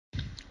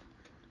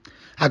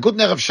A good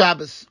night of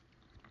Shabbos.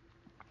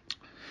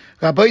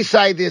 Rabbi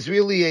said there's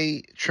really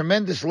a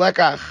tremendous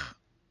lekach,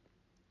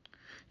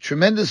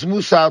 tremendous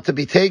musar to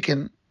be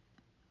taken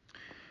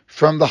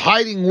from the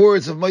hiding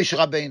words of Moshe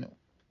Rabbeinu.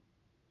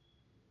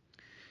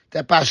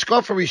 That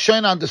Bashkofa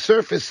Rishon on the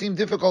surface seemed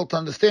difficult to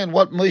understand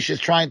what Moshe is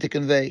trying to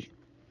convey.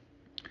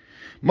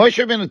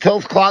 Moshe Rabbeinu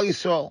tells Klal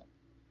Yisrael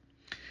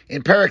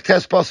in Perek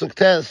Tes Pasuk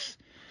Tes,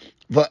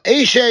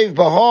 V'eshev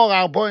b'hor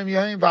arboim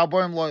yohim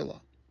v'arboim loyla.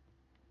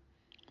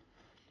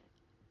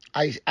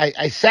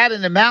 I sat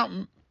in the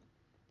mountain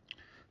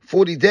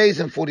 40 days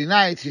and 40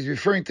 nights. He's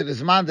referring to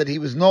this man that he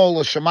was Noel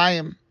or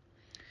Shemayim.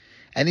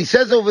 And he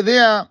says over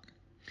there,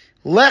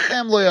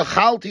 Lechem lo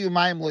Achalti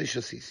umayim lo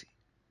yishasisi.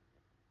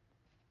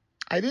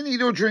 I didn't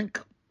eat or drink.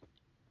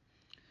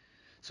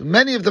 So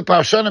many of the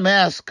Parshanim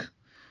ask,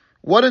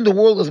 what in the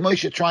world is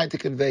Moshe trying to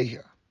convey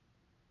here?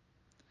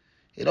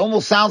 It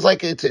almost sounds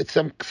like it's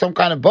some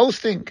kind of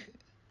boasting.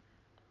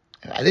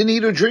 I didn't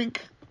eat or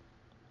drink.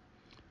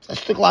 It's a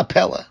shtickle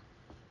apella.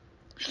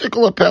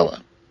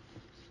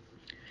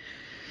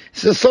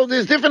 So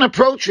there's different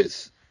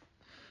approaches.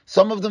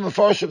 Some of the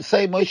Mefarshim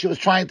say Moshe was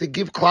trying to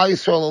give Klal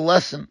Yisrael a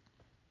lesson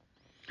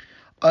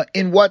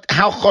in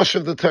how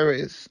choshev the Torah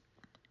is.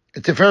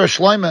 Tifer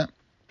Shloimeh,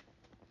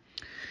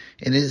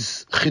 in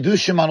his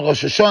Chidushim on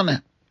Rosh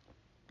Hashanah,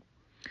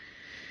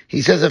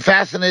 he says a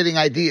fascinating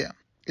idea.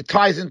 It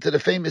ties into the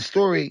famous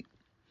story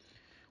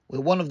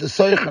where one of the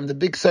Seichim, the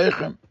big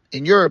Seichim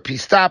in Europe, he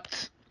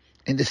stopped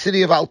in the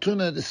city of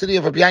Altona, the city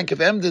of Rabbi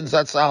Emden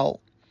Zatzal,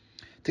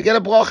 to get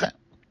a bracha.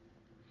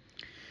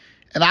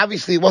 And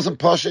obviously it wasn't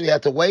Parshas, you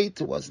had to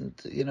wait. It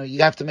wasn't,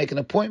 you have to make an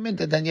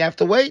appointment and then you have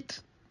to wait.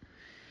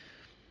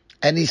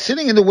 And he's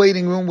sitting in the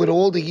waiting room with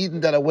all the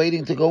Yidden that are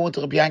waiting to go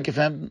into Rabbi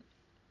Emden.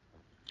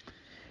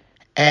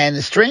 And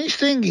the strange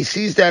thing, he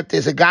sees that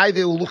there's a guy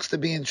there who looks to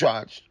be in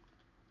charge.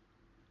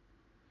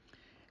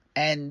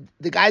 And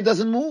the guy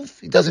doesn't move.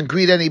 He doesn't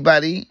greet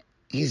anybody.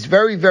 He's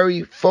very,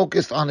 very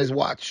focused on his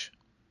watch.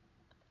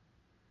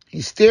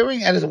 He's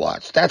staring at his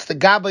watch. That's the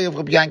Gabbai of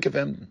Rabbi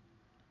Emden.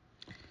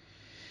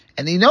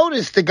 And he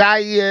noticed the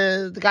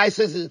guy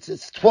says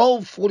it's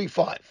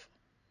 12:45.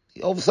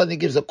 All of a sudden he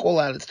gives a call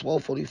out, it's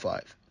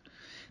 12:45.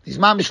 He's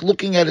mamish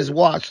looking at his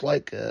watch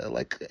like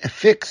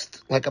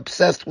fixed, like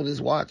obsessed with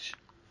his watch.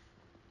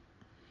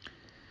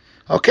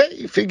 Okay,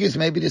 he figures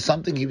maybe there's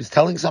something, he was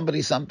telling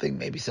somebody something,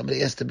 maybe somebody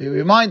has to be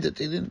reminded,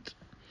 he didn't.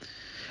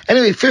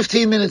 Anyway,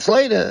 15 minutes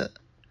later,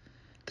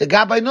 the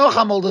Gabbai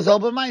Nocham hold his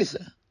elbow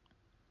Maisa.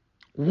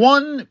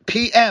 1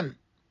 p.m.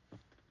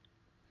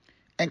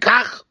 And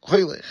kach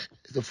hoylech,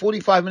 the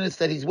 45 minutes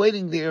that he's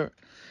waiting there,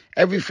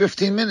 every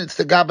 15 minutes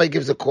the Gabbai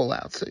gives a call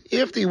out. So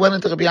after he went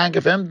into Rabbi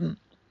Emden,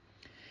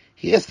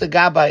 he asked the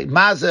Gabbai,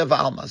 Maza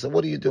v'alma, so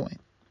what are you doing?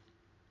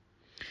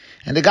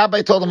 And the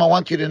Gabbai told him, I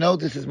want you to know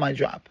this is my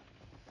job.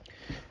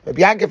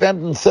 Rabbi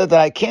Emden said that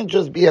I can't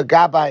just be a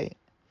Gabbai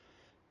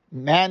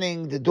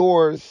manning the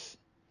doors,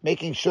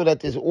 making sure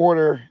that there's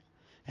order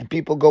and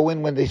people go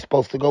in when they're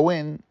supposed to go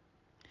in.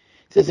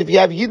 He says, if you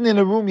have Yidden in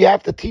a room, you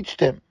have to teach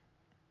them.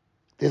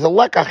 There's a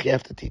lekach you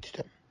have to teach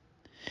them.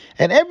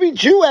 And every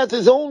Jew has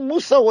his own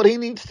musa, what he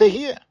needs to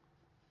hear.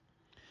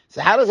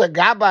 So how does a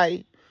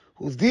Gabbai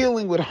who's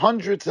dealing with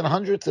hundreds and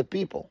hundreds of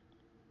people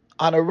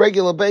on a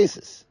regular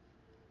basis,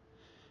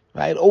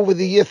 right, over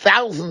the year,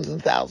 thousands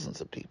and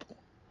thousands of people,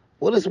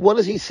 what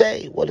does he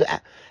say?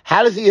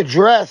 How does he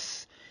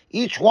address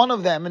each one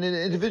of them in an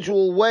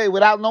individual way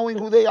without knowing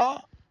who they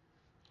are?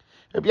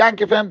 Rabbi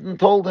Emden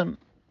told him,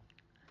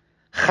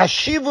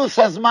 Chashivus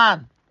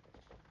hazman.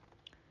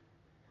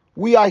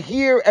 We are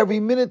here, every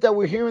minute that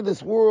we're here in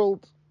this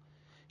world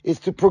is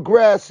to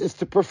progress, is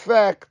to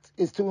perfect,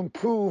 is to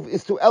improve,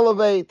 is to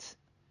elevate.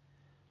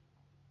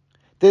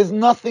 There's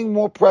nothing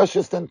more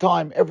precious than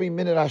time. Every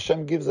minute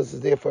Hashem gives us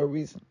is there for a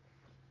reason.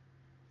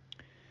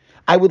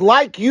 I would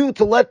like you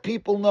to let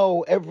people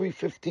know every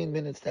 15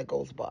 minutes that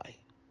goes by.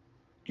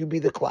 You be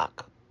the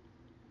clock.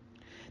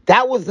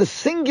 That was the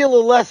singular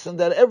lesson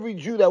that every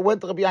Jew that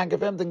went to Rabbi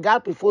Emden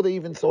got before they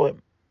even saw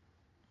him.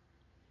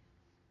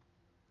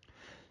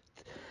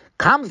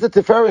 Comes the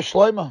Tifer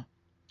Shloimeh,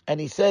 and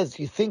he says,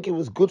 you think it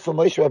was good for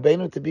Moshe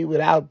Rabbeinu to be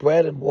without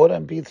bread and water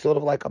and be sort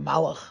of like a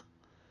malach?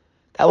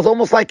 That was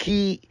almost like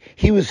he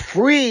was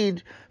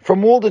freed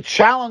from all the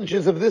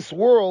challenges of this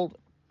world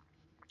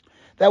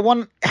that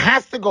one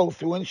has to go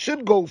through and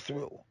should go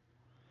through.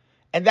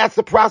 And that's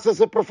the process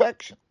of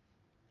perfection.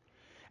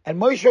 And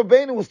Moshe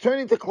Rabbeinu was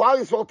turning to Klal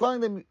Yisrael,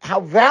 telling them how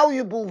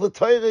valuable the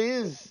Torah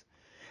is,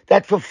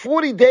 that for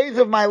 40 days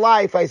of my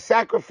life I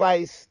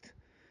sacrificed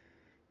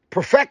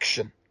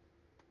perfection.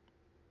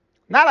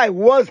 Not I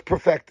was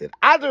perfected.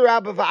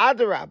 Adarabba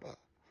v'adarabba.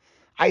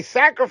 I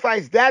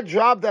sacrificed that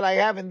job that I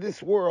have in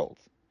this world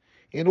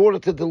in order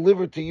to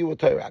deliver to you a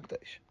Torah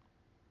Akdosh.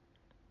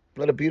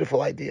 What a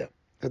beautiful idea.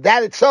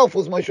 That itself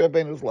was Moshe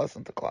Rabbeinu's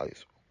lesson to Klal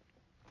Yisrael.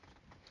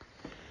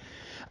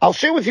 I'll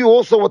share with you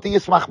also what the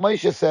Yismach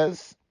Moshe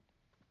says.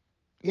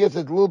 He has a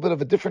little bit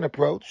of a different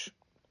approach.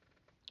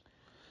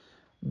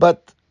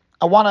 But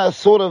I want to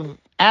sort of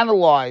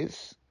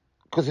analyze,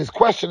 because his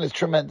question is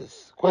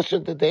tremendous.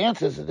 question that the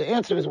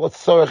answer is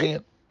what's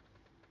Sorachin.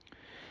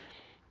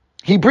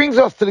 He brings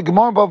us to the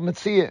Gemara above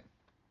Metzia.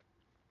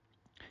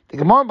 The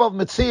Gemara above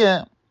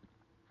Metzia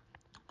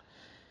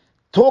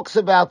talks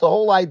about the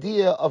whole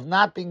idea of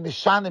not being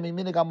mishanim in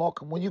minig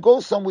hamokum. When you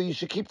go somewhere, you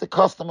should keep the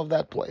custom of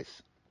that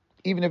place,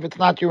 even if it's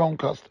not your own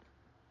custom.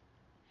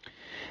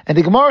 And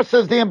the Gemara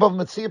says, the above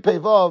Metzia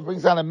Peivav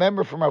brings on a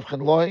member from Rav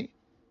Chenloi.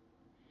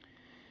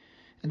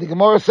 And the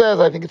Gemara says,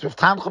 I think it's with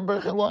Tanchum Ber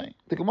Chenloi.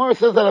 The Gemara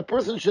says that a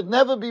person should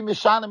never be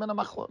mishanim in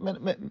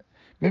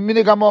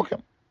minig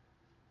hamokum.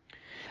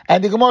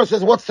 And the Gemara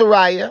says, what's the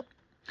raya?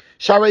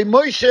 Sharei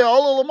Moshe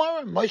Olo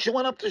Lamarim. Moshe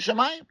went up to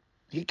Shemayim.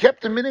 He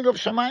kept the minig of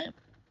Shemayim.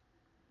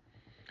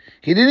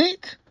 He didn't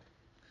eat.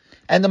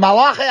 And the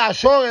Malachei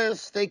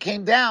Ashores, they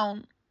came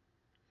down,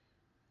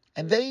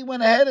 and they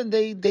went ahead and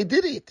they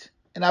did eat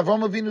in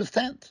Avram Avinu's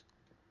tent.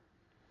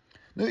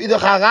 The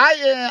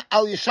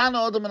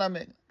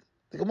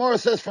Gemara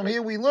says from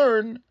here we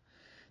learn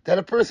that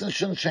a person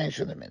shouldn't change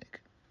from the minig.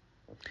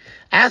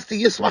 Ask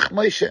the Yismach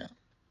Moshe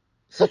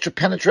such a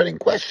penetrating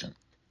question.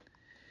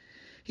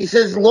 He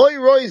says, Loi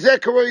roi zeh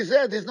karoi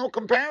zeh. There's no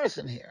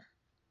comparison here.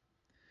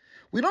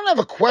 We don't have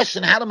a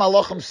question how the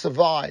Malachim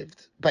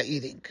survived by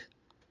eating.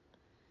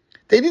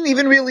 They didn't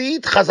even really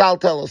eat, Chazal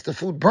tell us. The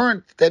food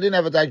burnt. They didn't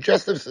have a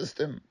digestive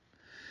system.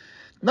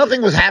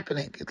 Nothing was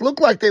happening. It looked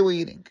like they were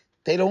eating.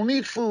 They don't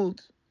eat food.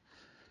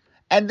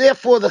 And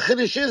therefore the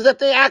chiddush is that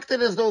they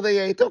acted as though they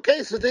ate.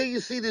 Okay, so there you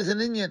see there's an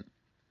Inyan.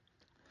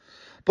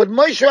 But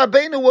Moshe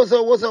Rabbeinu was a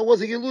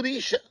Yelud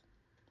Isha.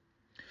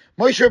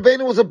 Moshe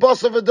Rabbeinu was a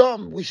boss of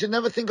Edom. We should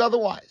never think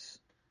otherwise.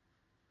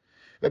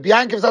 Rabbi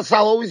Yankov Zatzal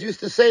always used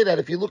to say that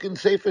if you look in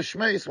Sefer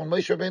Shmeis, when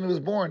Moshe Rabbeinu was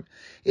born,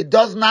 it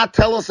does not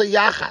tell us a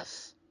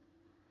yachas.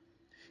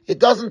 It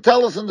doesn't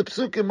tell us in the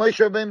Psukim Moshe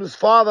Rabbeinu's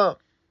father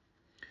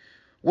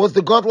was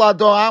the Godla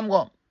Dor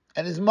Amram,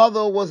 and his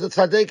mother was the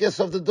Tzadekes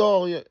of the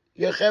Dor,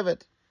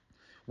 Yechevet.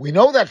 We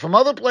know that from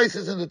other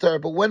places in the Torah,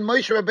 but when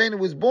Moshe Rabbeinu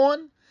was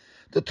born,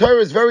 the Torah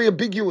is very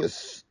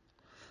ambiguous.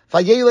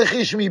 Vayelech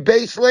Ishmi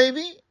Beis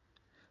Levi,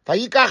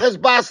 Vayikach es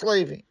Bas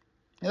Levi.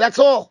 And that's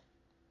all.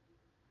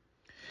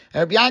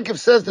 And Rabbi Yankov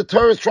says the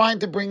Torah is trying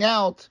to bring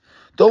out,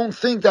 don't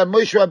think that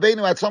Moshe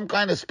Rabbeinu had some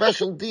kind of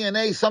special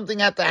DNA, something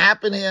had to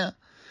happen here.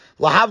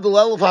 Lahavdol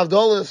Eluf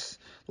Havdolis,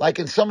 like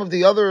in some of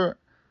the other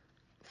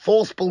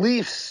false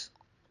beliefs,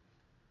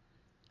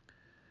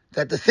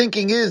 that the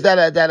thinking is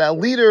that a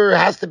leader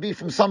has to be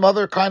from some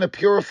other kind of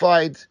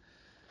purified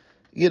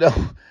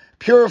Hagdome.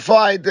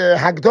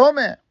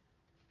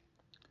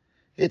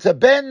 It's a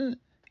Ben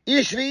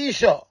Ish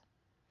V'Isha.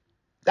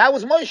 That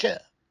was Moshe.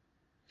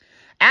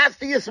 Ask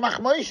the Yismach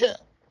Moshe.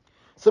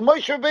 So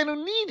Moshe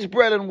Rabbeinu needs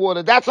bread and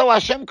water. That's how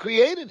Hashem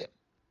created him.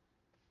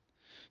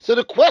 So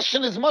the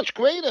question is much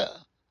greater.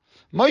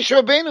 Moshe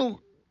Rabbeinu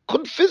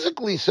couldn't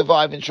physically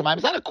survive in Shemayim.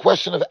 It's not a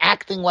question of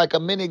acting like a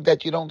minig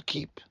that you don't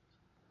keep.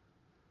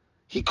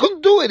 He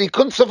couldn't do it. He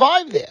couldn't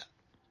survive there.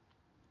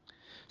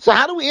 So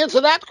how do we answer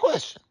that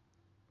question?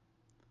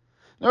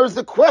 In other words,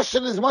 the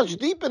question is much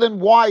deeper than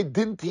why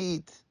didn't he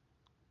eat.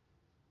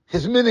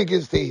 His minig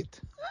is to eat.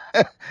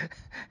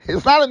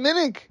 It's not a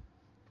minig.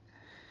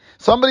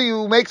 Somebody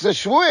who makes a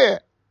shvuah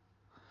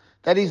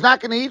that he's not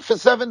going to eat for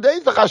 7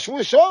 days, the chashvu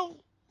shov,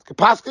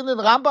 Paskin and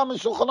Rambam and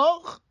Shulchan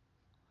Aruch.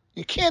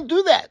 You can't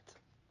do that.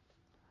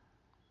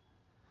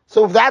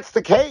 So if that's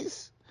the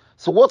case,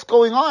 so what's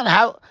going on?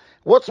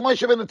 What's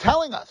Moshe Rabbeinu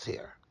telling us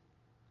here?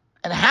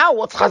 And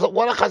what are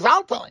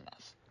Chazal telling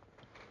us?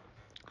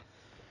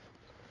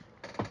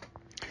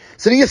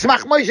 So the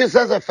Yismach Moshe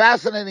says a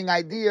fascinating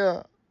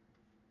idea,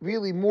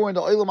 really more in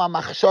the Olam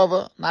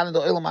HaMachshava, not in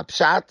the Olam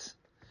HaPshat.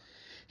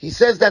 He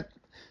says that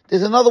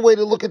there's another way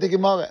to look at the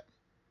Gemara.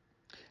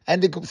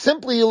 And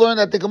simply you learn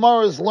that the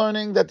Gemara is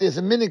learning that there's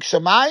a minig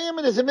Shemayim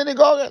and there's a minig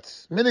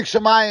Oretz. Minig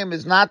Shemayim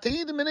is not to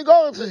eat, and minig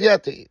Oretz is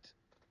yet to eat.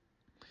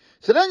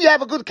 So then you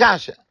have a good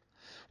kasha.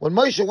 When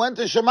Moshe went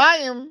to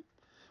Shemayim,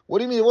 what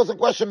do you mean? It wasn't a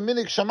question of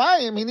minig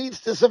Shemayim, he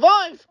needs to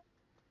survive.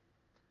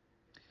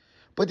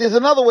 But there's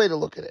another way to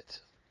look at it.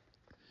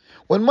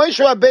 When Moshe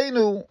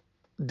Rabbeinu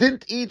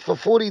didn't eat for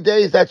 40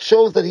 days, that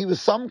shows that he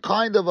was some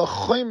kind of a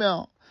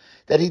chomer,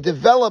 that he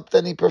developed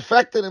and he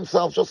perfected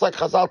himself, just like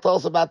Chazal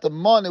tells about the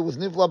mon, it was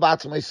nivla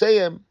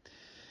b'atzmoseyim.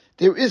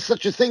 There is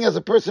such a thing as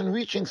a person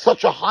reaching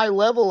such a high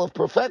level of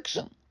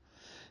perfection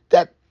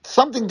that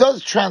something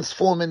does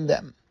transform in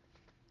them.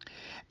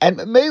 And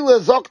Meila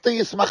Zokta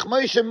Yismach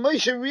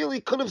Moshe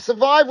really could have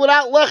survived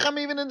without Lechem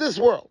even in this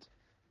world.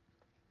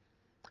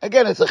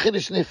 Again, it's a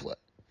Chiddush Nifla.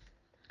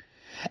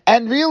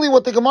 And really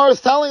what the Gemara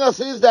is telling us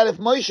is that if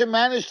Moshe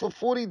managed for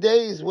 40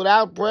 days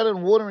without bread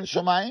and water in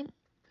Shemayim,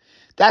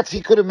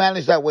 he could have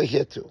managed that way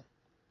here too.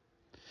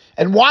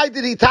 And why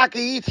did he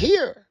eat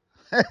here?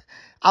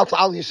 Not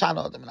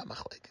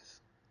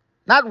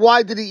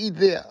why did he eat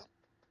there.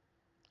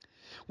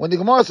 When the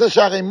Gemara says,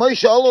 Sharei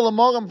Moshe Olo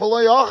L'Morim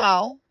V'lo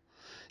Yochal,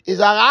 is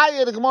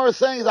Araya, the Gemara is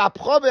saying, is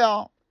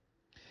Aprober,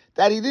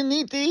 that he didn't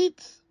need to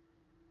eat.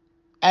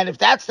 And if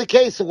that's the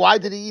case, so why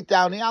did he eat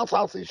down here?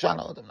 But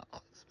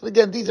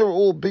again, these are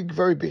all big,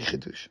 very big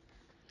chidush.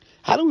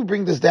 How do we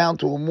bring this down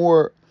to a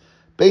more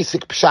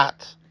basic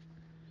pshat?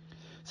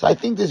 So I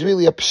think there's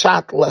really a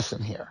pshat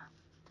lesson here.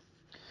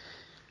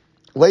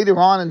 Later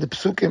on in the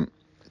Psukim,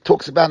 it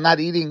talks about not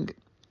eating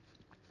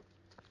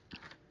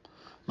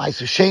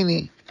Ma'aser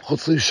Sheni,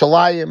 Chutz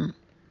Yerushalayim.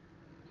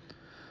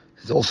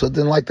 There's also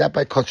didn't like that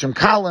by Kachim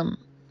Kalim,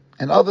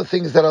 and other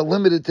things that are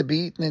limited to be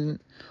eaten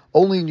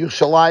only in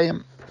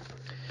Yerushalayim.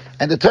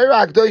 And the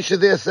Torah Akdosha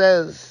there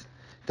says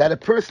that a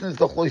person is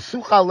the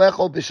Choisucha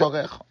Lecho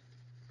B'Sharecha.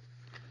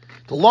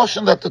 The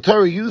Lashon that the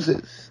Torah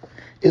uses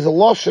is a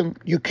Lashon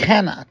you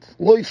cannot.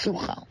 Lo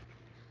Yisuchal.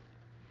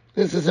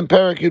 This is in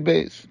Perek Yud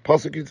Beis,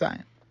 Pasuk Yud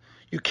Zayin.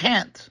 You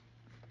can't.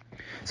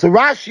 So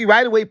Rashi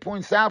right away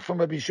points out from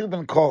Rabbi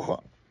Shub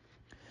Kocha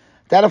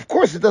that of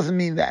course it doesn't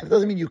mean that. It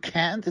doesn't mean you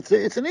can't.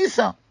 It's an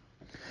Isa.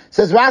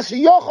 Says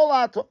Rashi,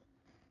 Yocholato.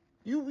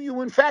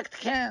 You in fact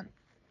can.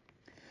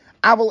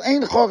 Aval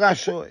ein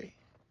chorashoy.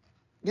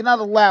 You're not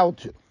allowed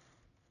to.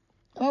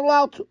 You're not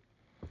allowed to.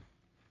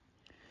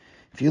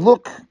 If you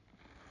look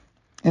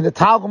in the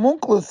Targum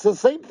Onkelos, it's the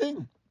same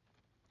thing.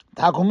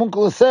 Targum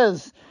Onkelos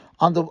says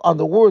on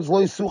the words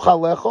Lo Yisucha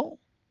Lecho,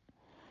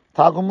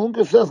 Targum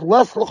Onkelos says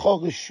Les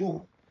Lecho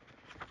Rishu.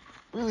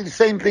 Really the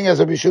same thing as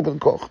a Rishub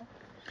and Koch.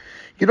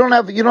 You don't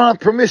have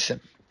permission.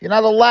 You're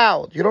not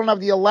allowed. You don't have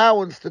the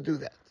allowance to do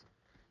that.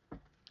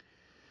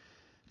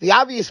 The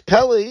obvious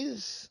pele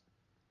is,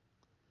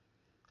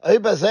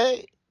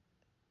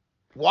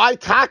 why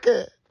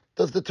taka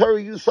does the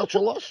Torah use such a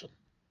lashon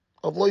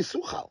of Lo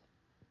Yisuchal?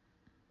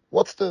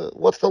 What's the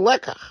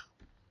lekach?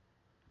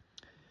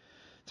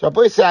 So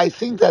Rabbi say, I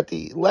think that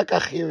the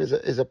lekach here is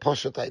a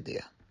poshet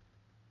idea.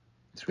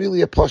 It's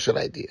really a poshet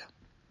idea.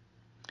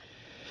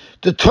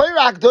 The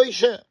Torah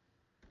Akdosha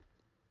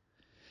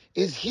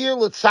is here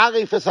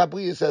l'tzaref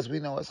esabriyus, as we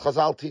know, as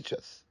Chazal teach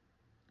us.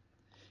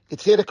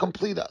 It's here to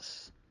complete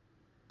us.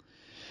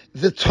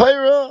 The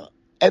Torah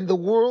and the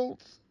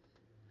world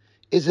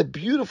is a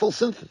beautiful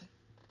symphony.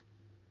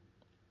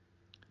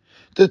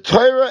 The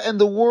Torah and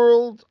the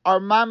world are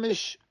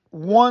mamish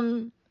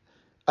one,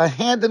 a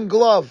hand in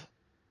glove.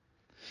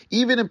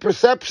 Even in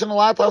perception, a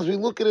lot of times we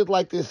look at it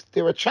like this,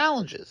 there are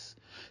challenges.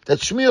 That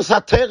Shmiras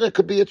HaTorah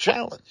could be a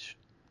challenge.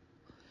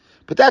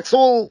 But that's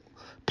all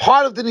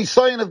part of the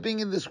nisayon of being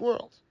in this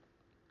world.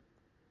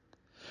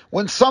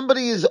 When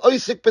somebody is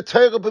oisik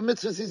b'Torah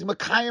b'mitzvahs, he's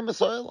makayim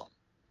esa'olam,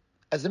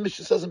 as the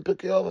Mishnah says in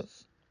Pirkei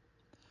Avos.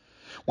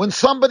 When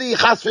somebody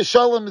chas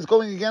v'shalom is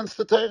going against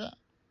the Torah,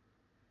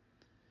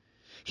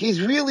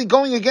 he's really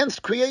going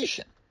against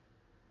creation.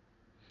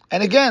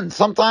 And again,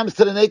 sometimes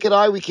to the naked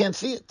eye we can't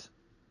see it.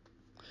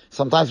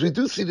 Sometimes we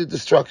do see the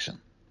destruction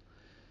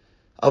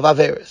of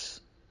Averis.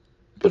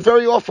 But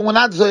very often we're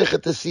not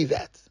zoichet to see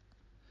that.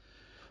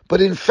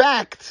 But in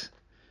fact,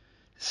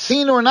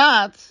 seen or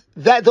not,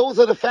 those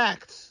are the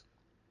facts.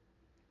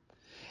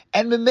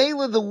 And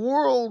Memela, the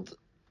world,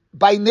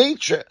 by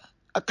nature,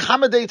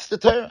 accommodates the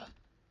Torah.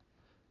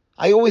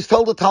 I always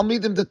tell the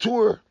Talmidim the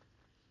tour,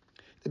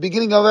 the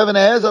beginning of Even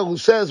HaEzer, who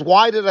says,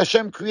 why did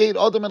Hashem create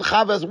Adam and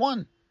Chava as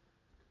one?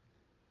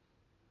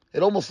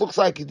 It almost looks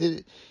like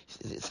it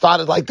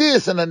started like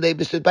this, and then they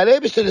bishted. By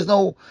Eibishter, there's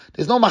no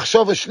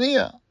machshava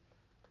shniya.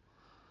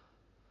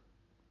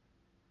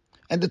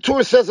 And the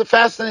Torah says a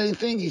fascinating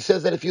thing. He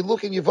says that if you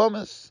look in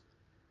Yevomis,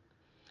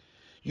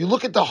 you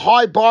look at the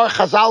high bar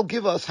Chazal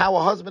give us, how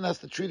a husband has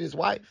to treat his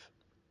wife.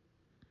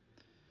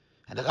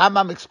 And the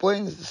Rambam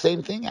explains the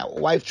same thing, how a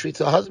wife treats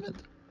her husband.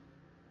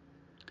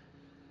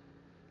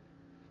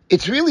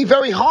 It's really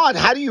very hard.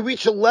 How do you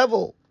reach a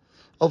level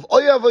of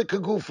oyavoy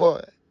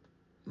kagufay,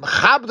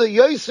 mechabda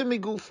yoysim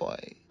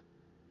migufay?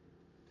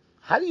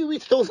 How do you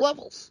reach those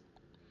levels?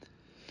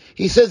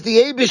 He says the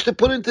Eibush to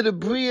put into the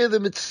Bria, the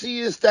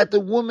Metzias, that the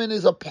woman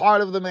is a part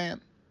of the man.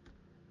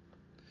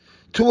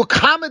 To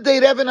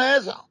accommodate Even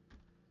HaEzer.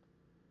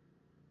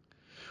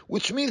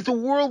 Which means the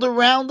world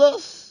around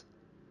us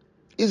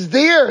is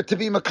there to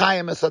be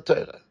Makayim Es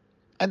HaTorah.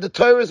 And the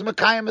Torah is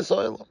Makayim Es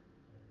HaOlam.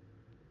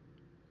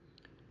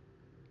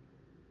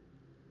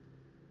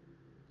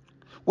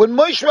 When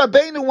Moshe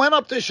Rabbeinu went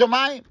up to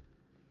Shemayim,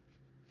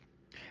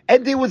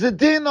 and there was a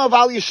din of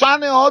Al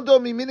Yishane Hodo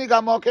Miminig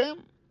HaMokem,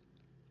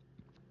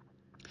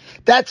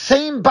 that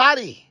same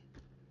body,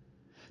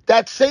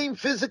 that same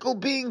physical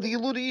being, the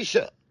Yilud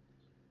Isha,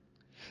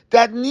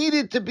 that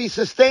needed to be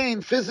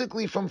sustained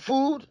physically from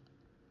food,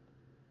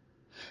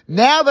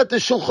 now that the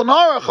Shulchan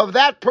Aruch of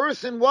that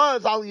person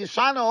was Al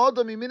Yishana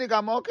Odom Miminig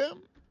HaMokem,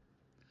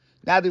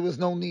 now there was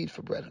no need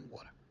for bread and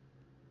water.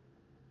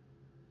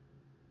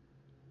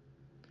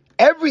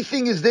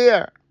 Everything is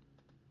there,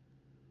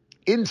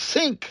 in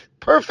sync,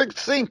 perfect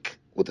sync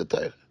with the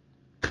Torah.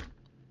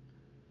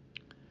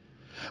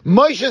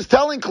 Moshe is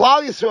telling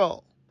Klal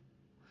Yisrael,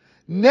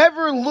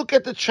 never look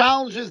at the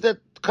challenges that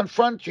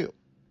confront you.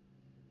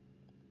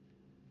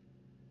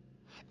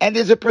 And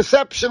there's a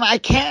perception, I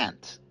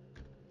can't.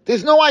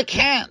 There's no I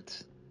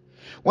can't.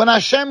 When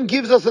Hashem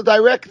gives us a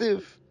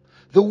directive,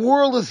 the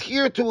world is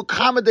here to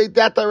accommodate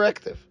that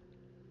directive.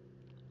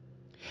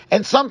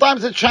 And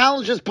sometimes the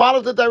challenge is part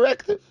of the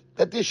directive,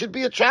 that there should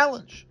be a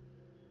challenge.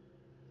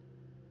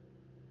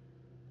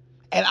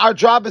 And our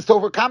job is to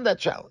overcome that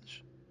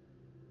challenge.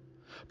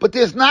 But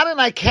there's not an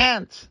I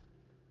can't.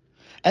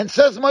 And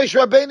says Moshe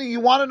Rabbeinu, you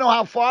want to know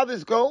how far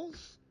this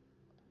goes?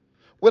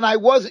 When I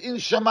was in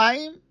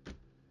Shamayim,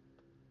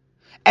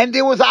 and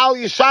there was Al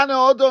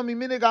Yeshana Odo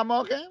Miminig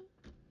Amochem,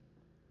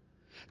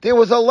 there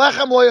was a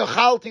Lechem lo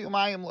Achalti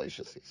Umayim lo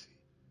Shasisi.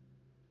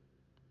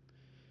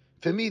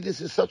 For me,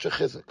 this is such a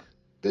chizuk.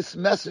 This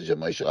message of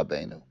Moshe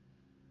Rabbeinu.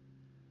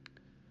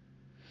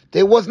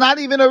 There was not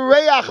even a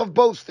reyach of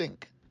boasting.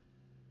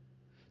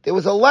 There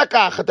was a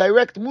lekach, a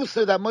direct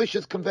mussar that Moshe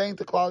is conveying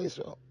to Klal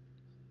Yisrael.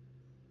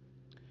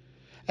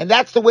 And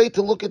that's the way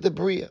to look at the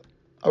Bria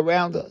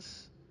around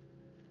us.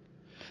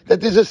 That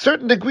there's a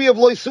certain degree of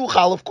loy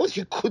suchal. Of course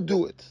you could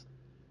do it.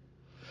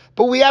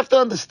 But we have to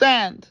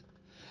understand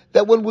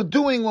that when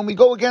we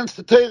go against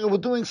the Torah, we're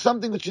doing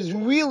something which is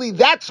really,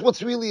 that's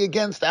what's really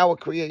against our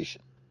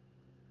creation.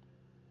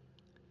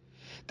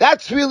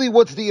 That's really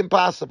what's the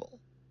impossible.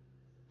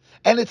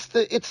 And it's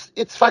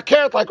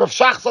fakert, like Rav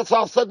Shach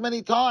Zatzal said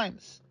many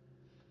times.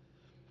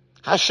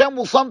 Hashem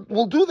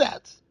will do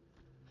that.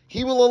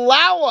 He will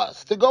allow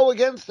us to go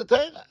against the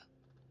Torah.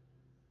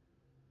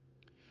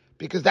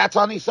 Because that's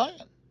on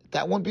Nisayan.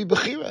 That wouldn't be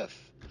Bechira.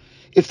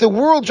 If the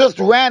world just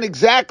ran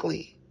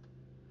exactly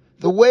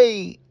the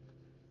way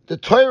the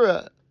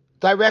Torah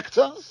directs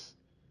us,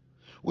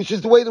 which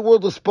is the way the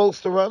world is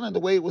supposed to run and the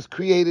way it was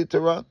created to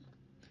run,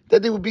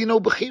 then there would be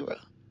no Bechira.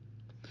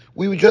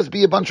 We would just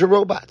be a bunch of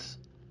robots.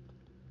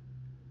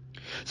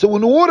 So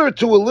in order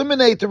to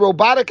eliminate the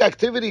robotic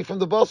activity from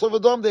the Bas of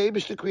Adam, the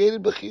Eibishter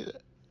created Bechira.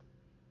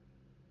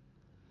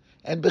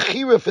 And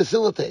Bechira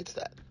facilitates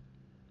that.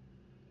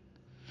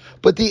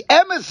 But the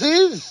emes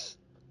is,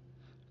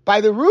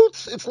 by the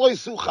roots, it's lo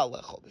yisuchal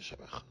lecho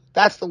b'sharach.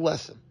 That's the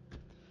lesson.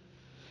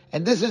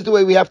 And this is the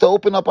way we have to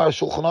open up our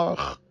Shulchan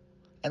Aruch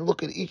and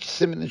look at each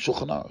siman in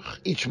Shulchan Aruch,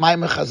 each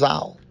Maimer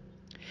Chazal,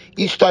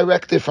 each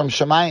directive from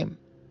Shamayim.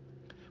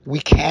 We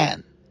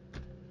can.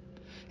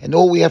 And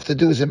all we have to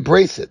do is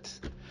embrace it.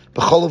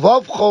 B'chol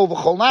levavcho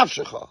v'chol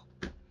nafshecha.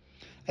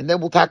 And then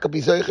we'll take a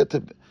bizaycha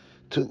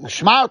to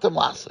shmartem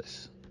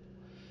lasis.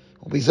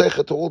 We'll be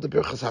zeicha to all the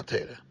birchas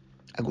HaTorah.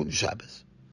 A guten Shabbos.